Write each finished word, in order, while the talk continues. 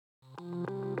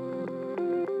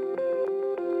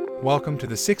Welcome to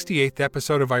the 68th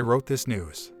episode of I Wrote This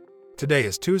News. Today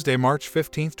is Tuesday, March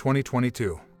 15,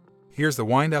 2022. Here's the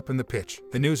wind-up and the pitch.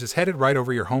 The news is headed right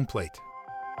over your home plate.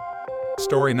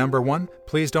 Story number 1,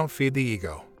 please don't feed the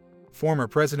ego. Former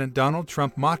President Donald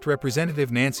Trump mocked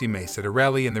Representative Nancy Mace at a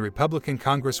rally in the Republican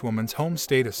Congresswoman's home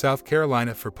state of South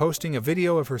Carolina for posting a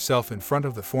video of herself in front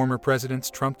of the former president's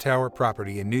Trump Tower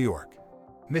property in New York.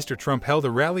 Mr. Trump held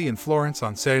a rally in Florence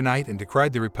on Saturday night and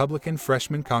decried the Republican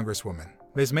freshman congresswoman.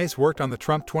 Ms. Mace worked on the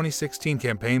Trump 2016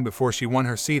 campaign before she won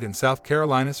her seat in South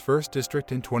Carolina's 1st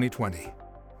District in 2020.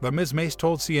 But Ms. Mace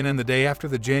told CNN the day after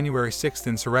the January 6th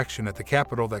insurrection at the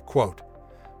Capitol that, quote,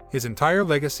 his entire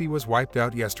legacy was wiped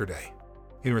out yesterday.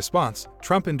 In response,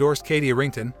 Trump endorsed Katie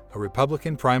Arrington, a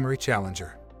Republican primary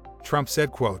challenger. Trump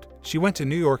said, quote, she went to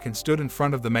New York and stood in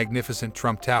front of the magnificent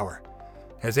Trump Tower.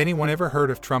 Has anyone ever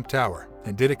heard of Trump Tower?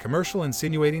 And did a commercial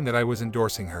insinuating that I was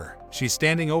endorsing her. She's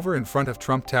standing over in front of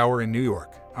Trump Tower in New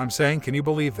York. I'm saying, can you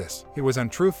believe this? It was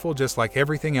untruthful just like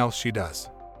everything else she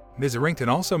does. Ms. Arrington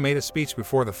also made a speech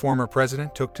before the former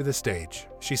president took to the stage.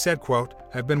 She said, quote,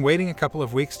 I've been waiting a couple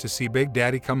of weeks to see Big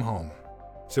Daddy come home.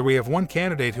 So we have one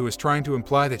candidate who is trying to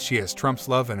imply that she has Trump's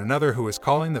love and another who is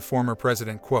calling the former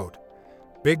president, quote,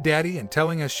 Big Daddy and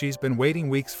telling us she's been waiting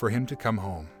weeks for him to come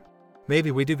home.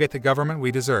 Maybe we do get the government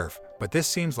we deserve, but this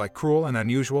seems like cruel and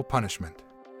unusual punishment.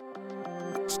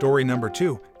 Story number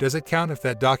 2, does it count if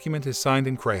that document is signed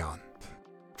in crayon?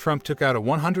 Trump took out a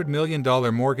 $100 million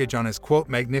mortgage on his, quote,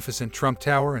 magnificent Trump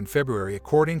Tower in February,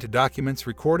 according to documents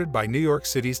recorded by New York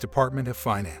City's Department of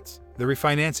Finance. The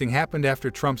refinancing happened after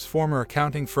Trump's former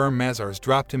accounting firm Mazars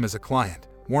dropped him as a client,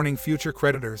 warning future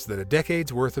creditors that a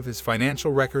decade's worth of his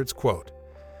financial records, quote,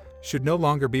 should no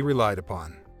longer be relied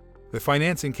upon. The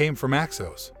financing came from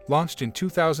Axos, launched in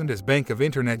 2000 as Bank of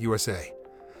Internet USA,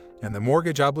 and the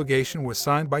mortgage obligation was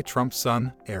signed by Trump's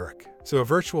son, Eric. So a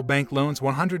virtual bank loans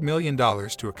 $100 million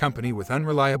to a company with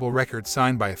unreliable records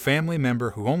signed by a family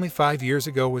member who only 5 years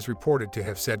ago was reported to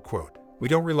have said, quote, we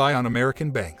don't rely on American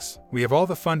banks. We have all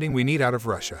the funding we need out of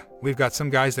Russia. We've got some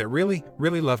guys that really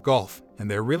love golf,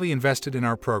 and they're really invested in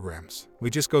our programs. We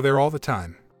just go there all the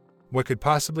time. What could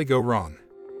possibly go wrong?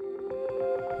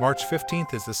 March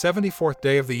 15th is the 74th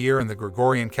day of the year in the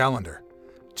Gregorian calendar.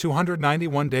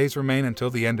 291 days remain until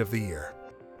the end of the year.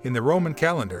 In the Roman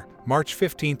calendar, March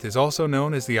 15th is also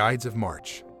known as the Ides of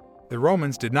March. The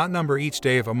Romans did not number each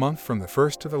day of a month from the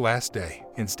first to the last day.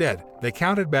 Instead, they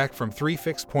counted back from 3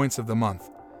 fixed points of the month.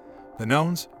 The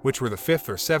nones, which were the 5th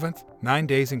or 7th, 9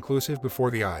 days inclusive before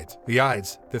the Ides. The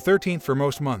Ides, the 13th for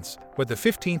most months, but the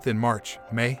 15th in March,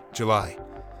 May, July,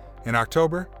 and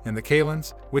October, and the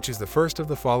Kalends, which is the first of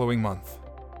the following month.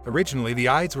 Originally, the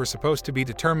Ides were supposed to be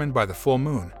determined by the full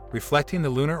moon, reflecting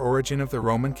the lunar origin of the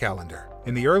Roman calendar.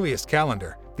 In the earliest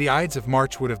calendar, the Ides of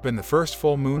March would have been the first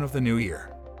full moon of the new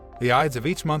year. The Ides of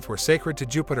each month were sacred to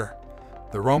Jupiter,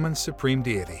 the Romans' supreme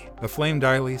deity. The flame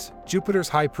Diales, Jupiter's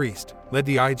high priest, led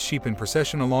the Ides sheep in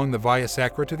procession along the Via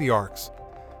Sacra to the Arx,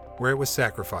 where it was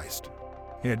sacrificed.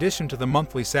 In addition to the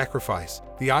monthly sacrifice,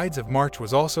 the Ides of March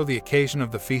was also the occasion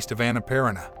of the feast of Anna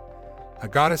Perina, a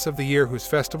goddess of the year whose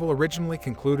festival originally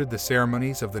concluded the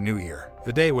ceremonies of the new year.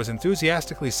 The day was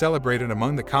enthusiastically celebrated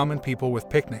among the common people with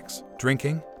picnics,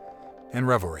 drinking, and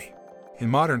revelry. In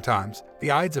modern times, the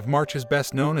Ides of March is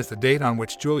best known as the date on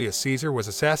which Julius Caesar was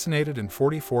assassinated in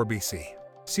 44 BC.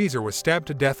 Caesar was stabbed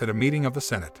to death at a meeting of the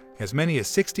Senate. As many as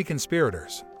 60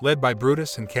 conspirators, led by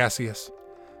Brutus and Cassius,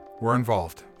 were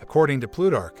involved. According to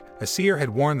Plutarch, a seer had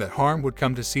warned that harm would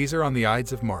come to Caesar on the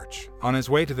Ides of March. On his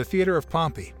way to the theater of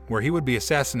Pompey, where he would be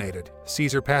assassinated,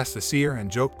 Caesar passed the seer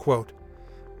and joked, quote,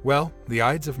 well, the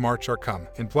Ides of March are come,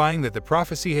 implying that the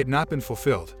prophecy had not been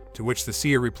fulfilled, to which the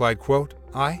seer replied, quote,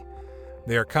 aye,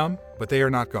 they are come, but they are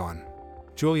not gone.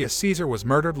 Julius Caesar was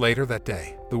murdered later that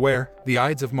day. The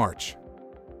Ides of March.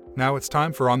 Now it's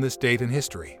time for On This Date in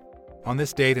History. On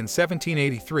this date in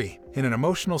 1783, in an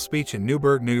emotional speech in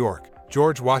Newburgh, New York,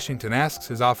 George Washington asks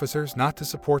his officers not to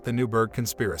support the Newburgh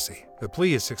Conspiracy. The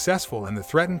plea is successful and the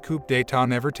threatened coup d'état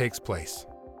never takes place.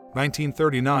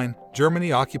 1939,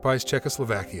 Germany occupies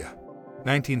Czechoslovakia.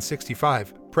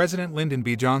 1965, President Lyndon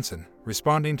B. Johnson,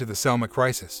 responding to the Selma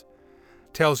crisis,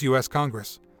 tells U.S.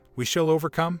 Congress, we shall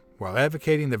overcome, while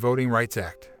advocating the Voting Rights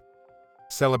Act.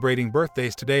 Celebrating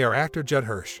birthdays today are actor Judd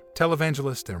Hirsch,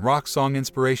 televangelist and rock song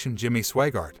inspiration Jimmy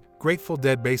Swaggart, Grateful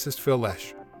Dead bassist Phil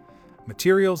Lesh,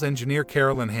 materials engineer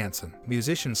Carolyn Hansen,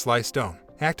 musician Sly Stone,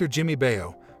 actor Jimmy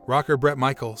Baio, rocker Bret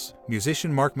Michaels,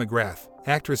 musician Mark McGrath,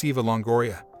 actress Eva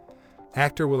Longoria,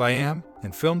 actor will.i.am,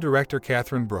 and film director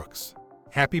Catherine Brooks.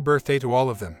 Happy birthday to all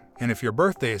of them, and if your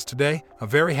birthday is today, a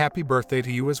very happy birthday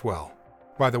to you as well.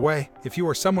 By the way, if you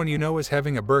or someone you know is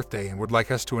having a birthday and would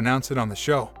like us to announce it on the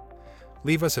show,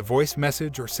 leave us a voice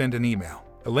message or send an email.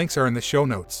 The links are in the show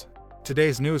notes.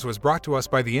 Today's news was brought to us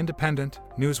by The Independent,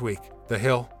 Newsweek, The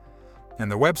Hill,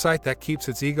 and the website that keeps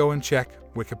its ego in check,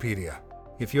 Wikipedia.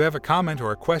 If you have a comment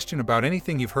or a question about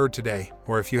anything you've heard today,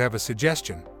 or if you have a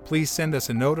suggestion, please send us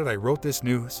a note at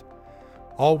iwrotethisnews,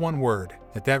 all one word,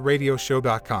 at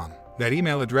thatradioshow.com. That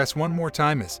email address one more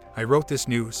time is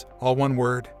iwrotethisnews, all one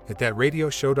word, at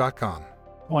thatradioshow.com.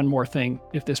 One more thing,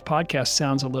 if this podcast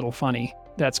sounds a little funny,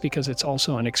 that's because it's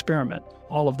also an experiment.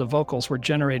 All of the vocals were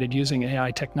generated using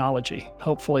AI technology.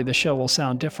 Hopefully the show will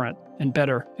sound different and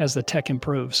better as the tech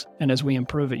improves and as we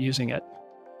improve at using it.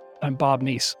 I'm Bob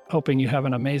Neese, hoping you have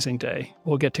an amazing day.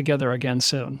 We'll get together again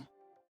soon.